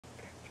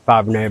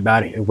Poppin'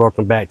 everybody, and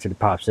welcome back to the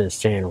Pop Sense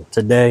channel.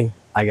 Today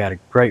I got a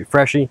great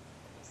freshie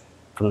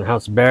from the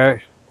house of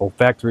Barrett,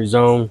 olfactory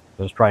zone.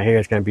 This right here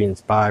is going to be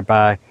inspired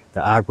by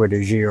the Aqua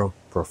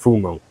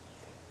Profumo.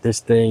 This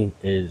thing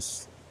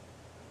is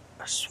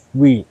a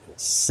sweet,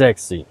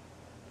 sexy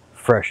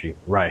freshie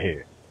right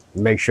here.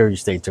 Make sure you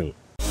stay tuned.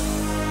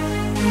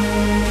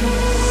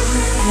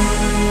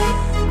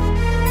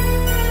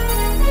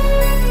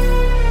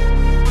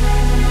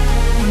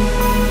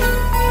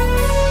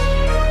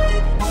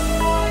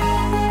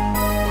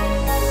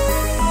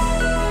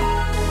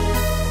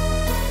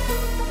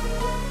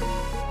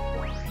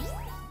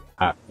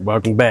 Alright,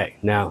 welcome back.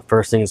 Now,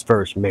 first things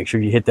first, make sure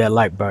you hit that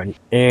like button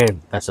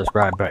and that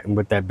subscribe button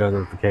with that bell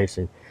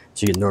notification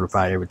so you get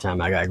notified every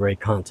time I got great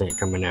content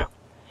coming out.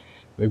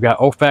 We've got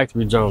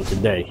olfactory zone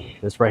today.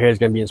 This right here is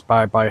going to be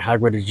inspired by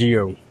Aqua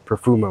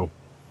Profumo.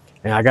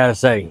 And I gotta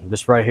say,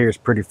 this right here is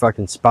pretty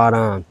fucking spot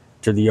on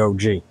to the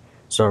OG.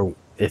 So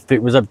if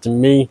it was up to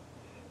me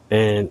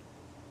and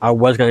I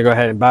was going to go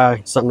ahead and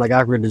buy something like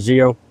Aqua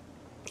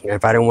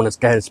if I didn't want to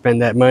go ahead and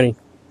spend that money,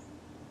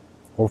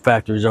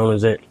 olfactory zone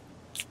is it.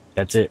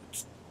 That's it.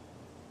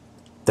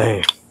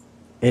 Damn.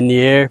 In the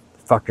air,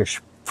 fucking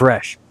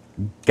fresh.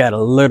 Got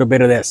a little bit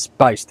of that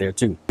spice there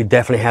too. You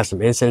definitely have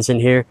some incense in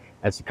here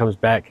as it comes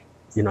back,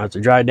 you know, as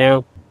it dry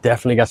down.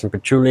 Definitely got some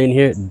patchouli in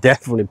here.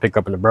 Definitely pick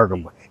up on the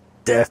bergamot.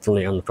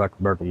 Definitely on the fucking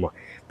bergamot.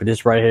 But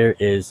this right here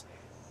is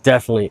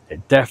definitely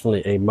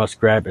a must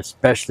grab,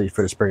 especially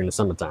for the spring and the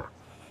summertime.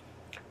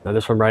 Now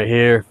this one right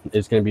here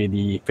is going to be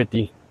the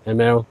 50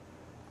 ml.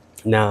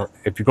 Now,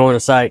 if you go on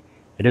the site,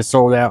 it is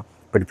sold out.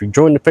 But if you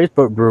join the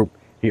Facebook group,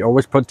 he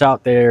always puts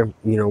out there,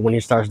 you know, when he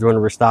starts doing the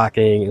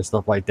restocking and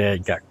stuff like that,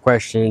 you got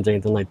questions,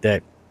 anything like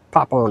that,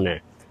 pop on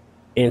there.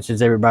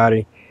 Answers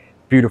everybody.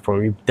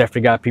 Beautiful. You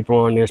definitely got people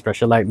on there,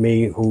 especially like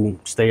me, who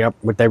stay up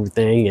with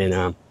everything.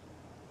 And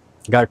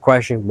got a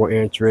question, we'll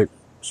answer it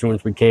as soon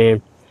as we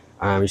can.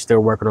 He's still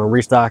working on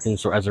restocking,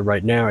 so as of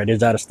right now, it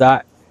is out of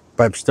stock.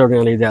 But I'm still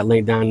going to leave that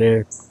link down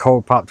there.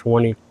 Code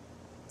POP20 in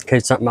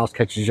case something else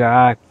catches your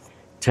eye.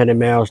 10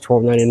 ml,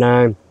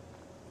 $12.99.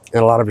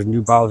 And a lot of his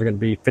new bottles are going to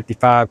be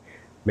 55.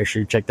 Make sure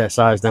you check that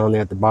size down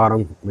there at the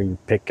bottom when you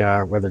pick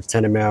whether it's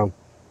 10 ml,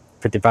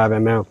 55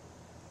 ml.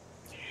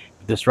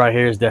 This right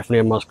here is definitely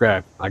a must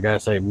grab. I gotta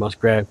say, must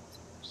grab.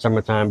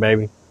 Summertime,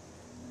 baby.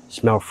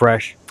 Smell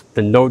fresh.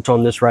 The notes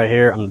on this right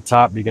here on the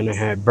top, you're going to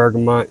have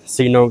bergamot,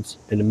 C notes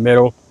in the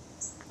middle,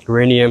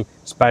 geranium,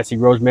 spicy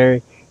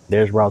rosemary.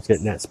 There's where I was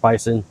getting that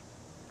spice in.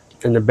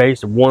 In the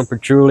base, warm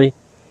patchouli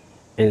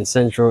and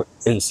essential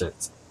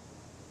incense.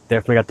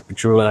 Definitely got the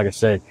patchouli, like I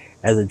said.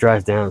 As it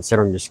dries down and set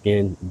on your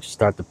skin, you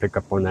start to pick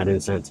up on that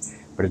incense,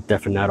 but it's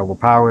definitely not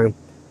overpowering.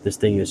 This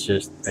thing is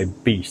just a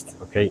beast,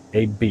 okay?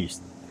 A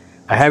beast.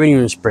 I haven't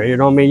even sprayed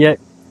it on me yet,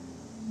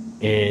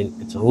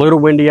 and it's a little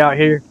windy out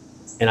here,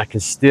 and I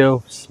can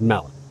still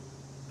smell it.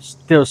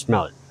 Still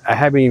smell it. I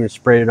haven't even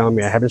sprayed it on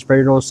me. I haven't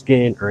sprayed it on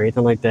skin or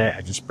anything like that.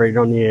 I just sprayed it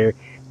on the air.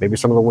 Maybe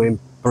some of the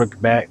wind blew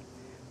it back,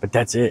 but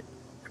that's it.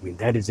 I mean,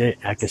 that is it.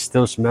 I can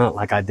still smell it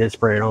like I did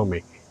spray it on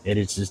me. It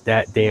is just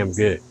that damn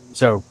good.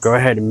 So go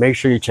ahead and make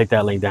sure you check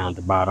that link down at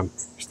the bottom.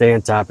 Stay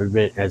on top of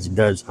it as he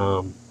does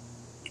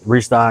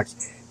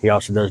restocks. He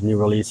also does new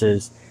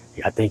releases.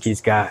 I think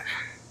he's got,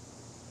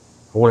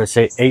 I want to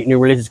say 8 new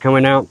releases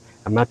coming out.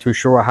 I'm not too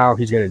sure how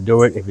he's going to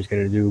do it. If he's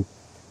going to do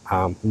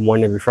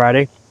one every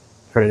Friday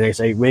for the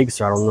next 8 weeks.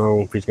 So I don't know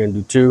if he's going to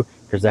do 2,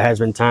 because there has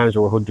been times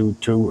where he'll do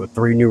 2 or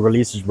 3 new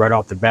releases right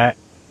off the bat.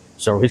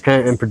 So he's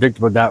kind of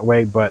unpredictable that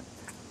way, but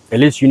at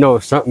least you know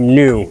something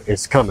new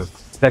is coming.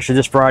 Especially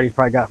this Friday, he's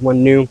probably got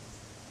one new.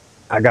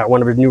 I got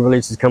one of his new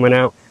releases coming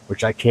out,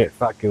 which I can't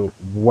fucking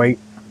wait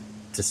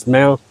to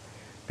smell,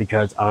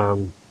 because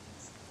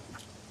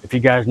if you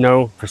guys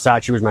know,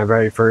 Versace was my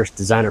very first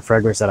designer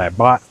fragrance that I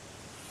bought,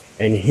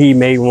 and he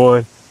made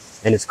one,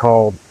 and it's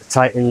called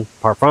Titan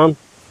Parfum,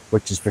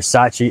 which is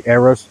Versace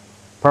Eros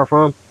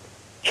Parfum.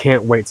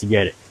 Can't wait to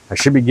get it. I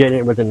should be getting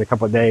it within a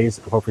couple of days,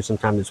 hopefully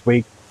sometime this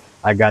week.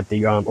 I got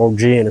the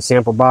OG in a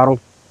sample bottle,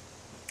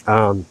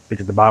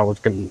 because the bottle was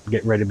getting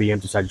ready to be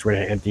empty, so I just went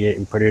ahead and empty it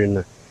and put it in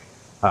the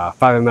 5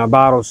 ml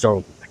bottle.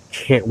 So I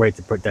can't wait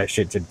to put that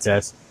shit to the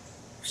test.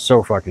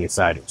 So fucking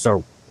excited.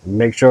 So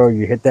make sure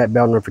you hit that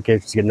bell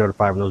notification to get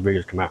notified when those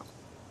videos come out.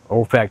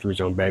 Olfactory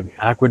zone, baby.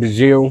 Aqua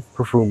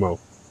Profumo.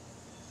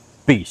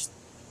 Beast.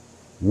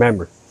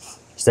 Remember,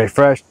 stay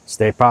fresh,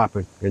 stay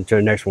popping. Until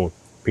the next one.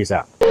 Peace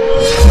out.